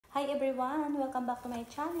Hi everyone! Welcome back to my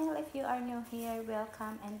channel. If you are new here,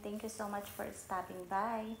 welcome and thank you so much for stopping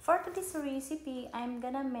by. For today's recipe, I'm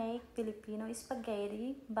gonna make Filipino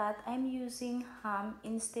spaghetti but I'm using ham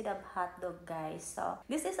instead of hot dog, guys. So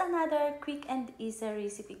this is another quick and easy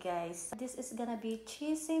recipe, guys. This is gonna be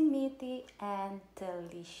cheesy, meaty, and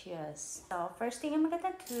delicious. So first thing I'm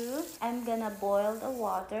gonna do, I'm gonna boil the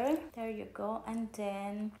water. There you go. And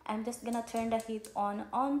then I'm just gonna turn the heat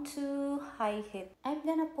onto high heat. I'm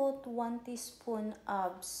gonna put 1 teaspoon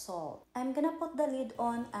of salt. I'm gonna put the lid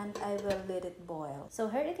on and I will let it boil. So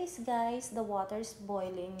here it is, guys. The water is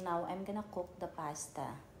boiling. Now I'm gonna cook the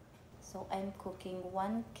pasta. So I'm cooking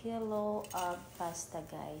 1 kilo of pasta,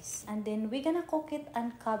 guys. And then we're gonna cook it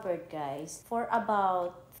uncovered, guys, for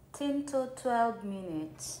about 10 to 12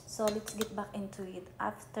 minutes. So let's get back into it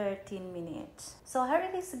after 10 minutes. So here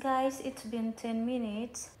it is, guys. It's been 10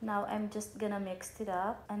 minutes. Now I'm just gonna mix it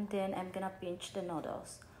up and then I'm gonna pinch the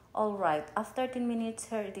noodles. Alright, after 10 minutes,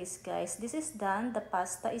 here it is, guys. This is done. The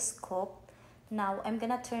pasta is cooked. Now I'm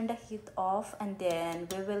gonna turn the heat off and then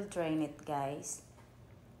we will drain it, guys.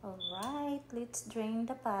 Alright, let's drain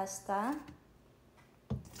the pasta.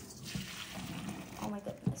 Oh my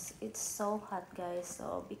goodness, it's so hot, guys,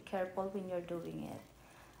 so be careful when you're doing it.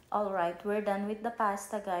 Alright, we're done with the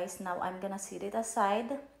pasta, guys. Now I'm gonna set it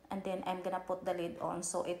aside and then I'm gonna put the lid on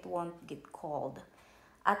so it won't get cold.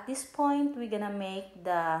 At this point, we're gonna make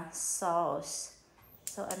the sauce.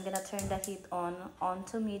 So I'm gonna turn the heat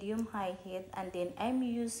onto medium-high heat and then I'm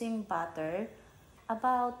using butter,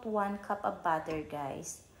 about 1 cup of butter,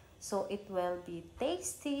 guys. So it will be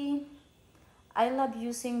tasty. I love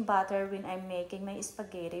using butter when I'm making my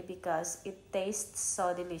spaghetti because it tastes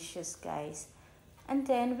so delicious, guys. And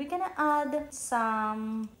then we're gonna add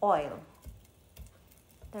some oil.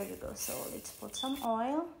 There you go. So let's put some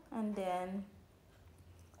oil and then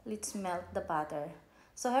let's melt the butter.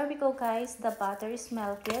 So here we go, guys. The butter is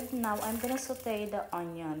melted. Now I'm gonna saute the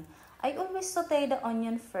onion. I always saute the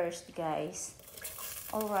onion first, guys.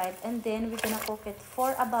 Alright, and then we're gonna cook it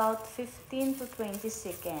for about 15 to 20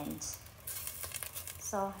 seconds.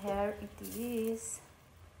 So here it is.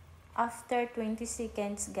 After 20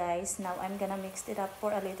 seconds, guys, now I'm gonna mix it up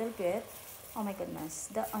for a little bit. Oh my goodness,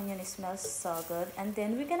 the onion smells so good. And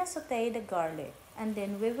then we're gonna saute the garlic. And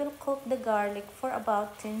then we will cook the garlic for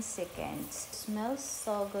about 10 seconds. It smells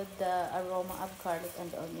so good, the aroma of garlic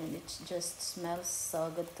and onion. It just smells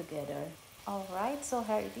so good together. Alright, so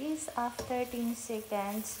here it is. After 10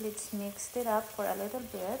 seconds, let's mix it up for a little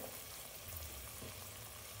bit.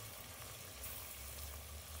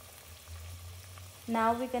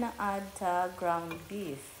 Now we're gonna add the ground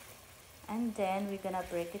beef. And then we're gonna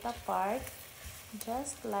break it apart.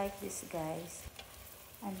 Just like this, guys.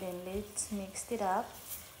 And then let's mix it up.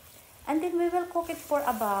 And then we will cook it for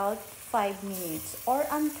about 5 minutes or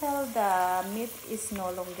until the meat is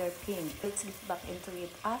no longer pink. Let's get back into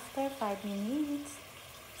it after 5 minutes.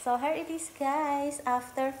 So here it is, guys.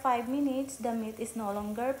 After 5 minutes, the meat is no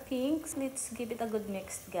longer pink. Let's give it a good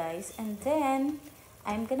mix, guys. And then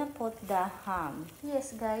I'm gonna put the ham.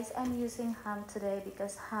 Yes, guys, I'm using ham today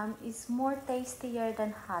because ham is more tastier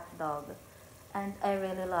than hot dog. And I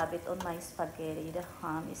really love it on my spaghetti. The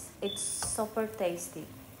ham it's super tasty.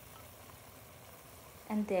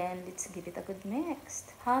 And then let's give it a good mix.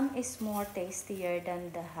 Ham is more tastier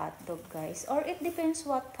than the hot dog, guys. Or it depends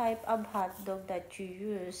what type of hot dog that you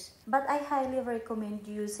use. But I highly recommend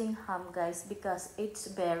using ham, guys, because it's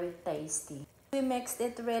very tasty. We mixed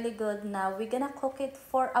it really good. Now we're gonna cook it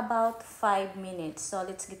for about 5 minutes. So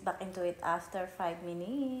let's get back into it after 5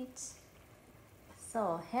 minutes.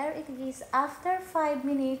 So here it is. After 5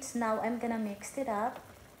 minutes, now I'm gonna mix it up.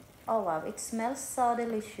 Oh wow, it smells so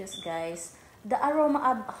delicious, guys. The aroma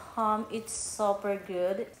of ham, it's super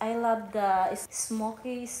good. I love the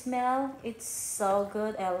smoky smell. It's so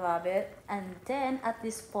good. I love it. And then at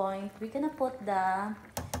this point, we're gonna put the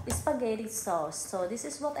spaghetti sauce. So this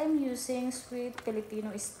is what I'm using, sweet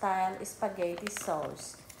Filipino style spaghetti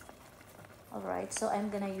sauce. Alright, so I'm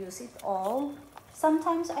gonna use it all.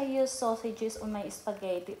 Sometimes I use sausages on my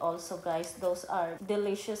spaghetti also, guys. Those are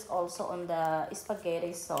delicious also on the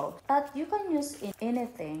spaghetti sauce. But you can use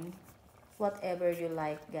anything, whatever you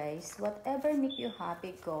like, guys. Whatever make you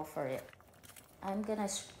happy, go for it. I'm gonna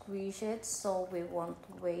squeeze it so we won't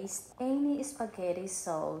waste any spaghetti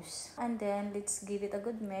sauce. And then let's give it a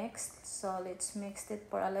good mix. So let's mix it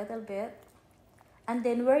for a little bit. And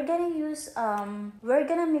then we're gonna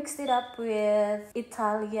mix it up with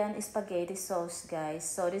Italian spaghetti sauce, guys.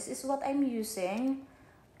 So this is what I'm using.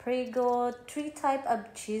 Prego, 3 type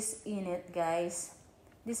of cheese in it, guys.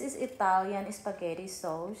 This is Italian spaghetti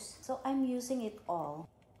sauce. So I'm using it all.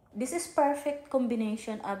 This is perfect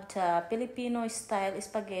combination of the Filipino style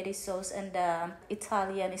spaghetti sauce and the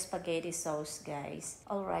Italian spaghetti sauce, guys.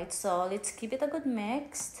 Alright, so let's give it a good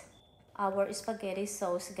mix. Our spaghetti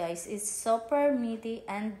sauce, guys, is super meaty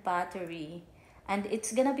and buttery. And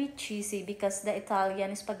it's gonna be cheesy because the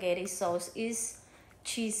Italian spaghetti sauce is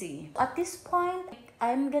cheesy. At this point,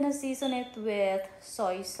 I'm gonna season it with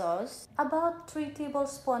soy sauce. About 3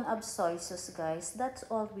 tablespoons of soy sauce, guys. That's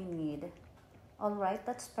all we need. Alright,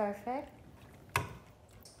 that's perfect.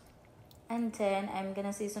 And then I'm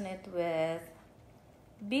gonna season it with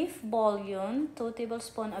beef bouillon, 2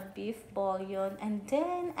 tablespoons of beef bouillon. And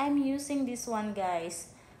then I'm using this one, guys,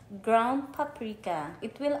 ground paprika.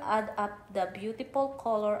 It will add up the beautiful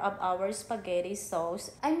color of our spaghetti sauce.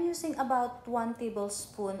 I'm using about 1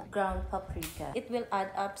 tablespoon ground paprika. It will add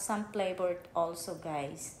up some flavor also,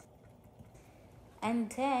 guys.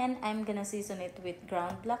 And then I'm gonna season it with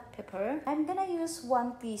ground black pepper. I'm gonna use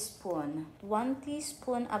 1 teaspoon. 1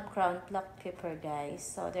 teaspoon of ground black pepper, guys.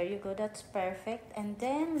 So there you go, that's perfect. And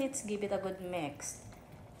then let's give it a good mix.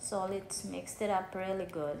 So let's mix it up really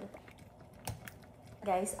good.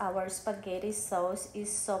 Guys, our spaghetti sauce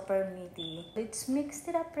is super meaty. Let's mix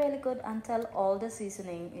it up really good until all the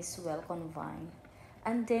seasoning is well combined.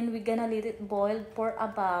 And then we're gonna let it boil for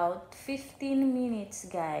about 15 minutes,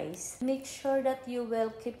 guys. Make sure that you will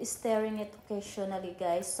keep stirring it occasionally,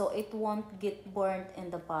 guys, so it won't get burnt in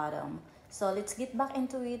the bottom. So let's get back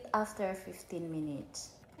into it after 15 minutes.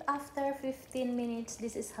 After 15 minutes,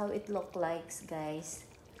 this is how it looks like, guys.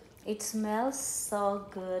 It smells so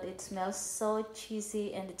good, it smells so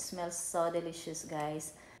cheesy, and it smells so delicious,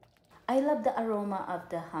 guys. I love the aroma of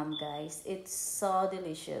the ham, guys. It's so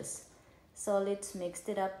delicious. So let's mix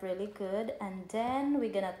it up really good, and then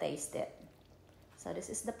we're gonna taste it. So this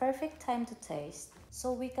is the perfect time to taste.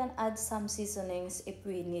 So we can add some seasonings if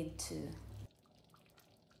we need to.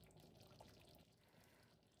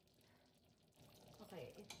 Okay,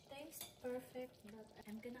 it tastes perfect, but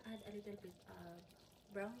I'm gonna add a little bit of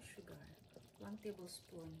brown sugar, 1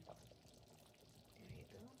 tablespoon. There you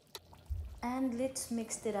go. And let's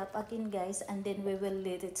mix it up again, guys, and then we will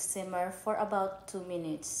let it simmer for about 2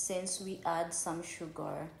 minutes since we add some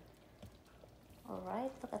sugar.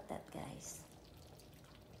 Alright, look at that, guys.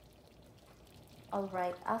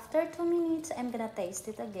 Alright, after 2 minutes, I'm gonna taste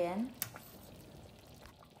it again.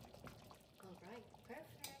 Alright,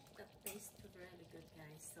 perfect. That tastes really good,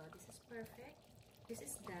 guys. So this is perfect. This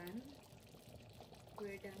is done.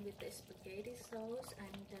 We're done with the spaghetti sauce.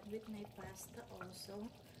 I'm done with my pasta also.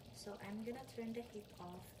 So I'm gonna turn the heat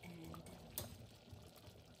off and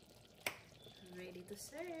ready to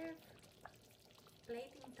serve.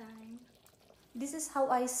 Plating time. This is how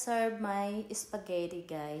I serve my spaghetti,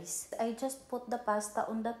 guys. I just put the pasta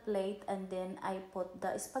on the plate and then I put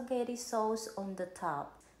the spaghetti sauce on the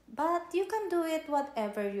top. But you can do it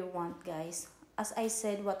whatever you want, guys. As I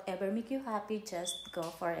said, whatever make you happy, just go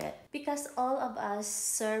for it. Because all of us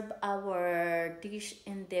serve our dish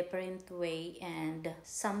in different way, and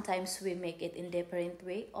sometimes we make it in different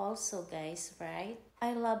way also, guys, right?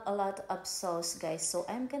 I love a lot of sauce, guys, so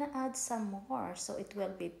I'm gonna add some more so it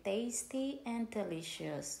will be tasty and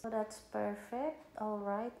delicious. So that's perfect.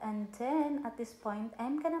 Alright, and then at this point,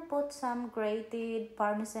 I'm gonna put some grated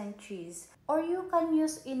Parmesan cheese. Or you can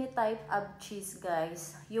use any type of cheese,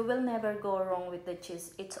 guys. You will never go wrong with the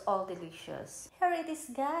cheese. It's all delicious. Here it is,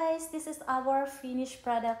 guys. This is our finished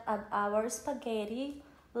product of our spaghetti.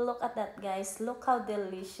 Look at that, guys. Look how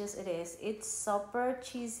delicious it is. It's super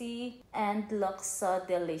cheesy and looks so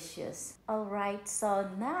delicious. Alright, so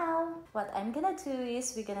now what I'm gonna do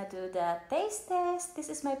is we're gonna do the taste test. This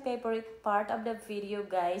is my favorite part of the video,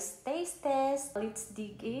 guys. Taste test. Let's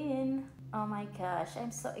dig in. Oh my gosh,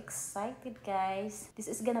 I'm so excited, guys. This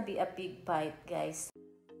is gonna be a big bite, guys.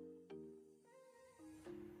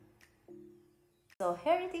 So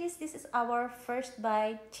here it is. This is our first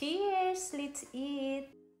bite. Cheers! Let's eat.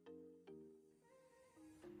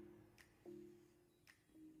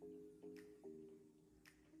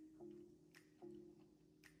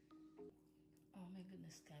 Oh my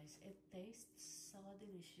goodness, guys. It tastes so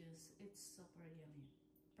delicious. It's super yummy.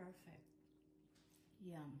 Perfect.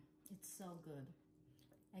 Yum. It's so good.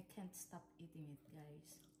 I can't stop eating it,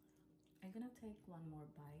 guys. I'm gonna take one more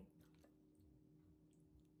bite.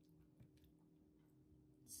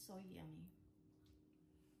 It's so yummy.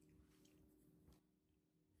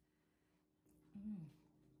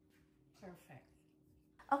 Perfect.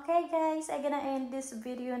 Okay guys, I'm gonna end this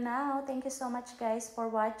video now. Thank you so much guys for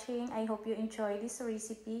watching. I hope you enjoy this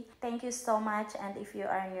recipe. Thank you so much, and if you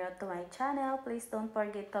are new to my channel, please don't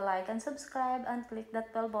forget to like and subscribe and click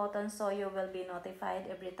that bell button so you will be notified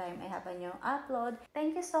every time I have a new upload.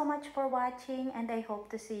 Thank you so much for watching, and I hope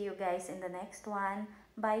to see you guys in the next one.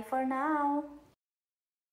 Bye for now!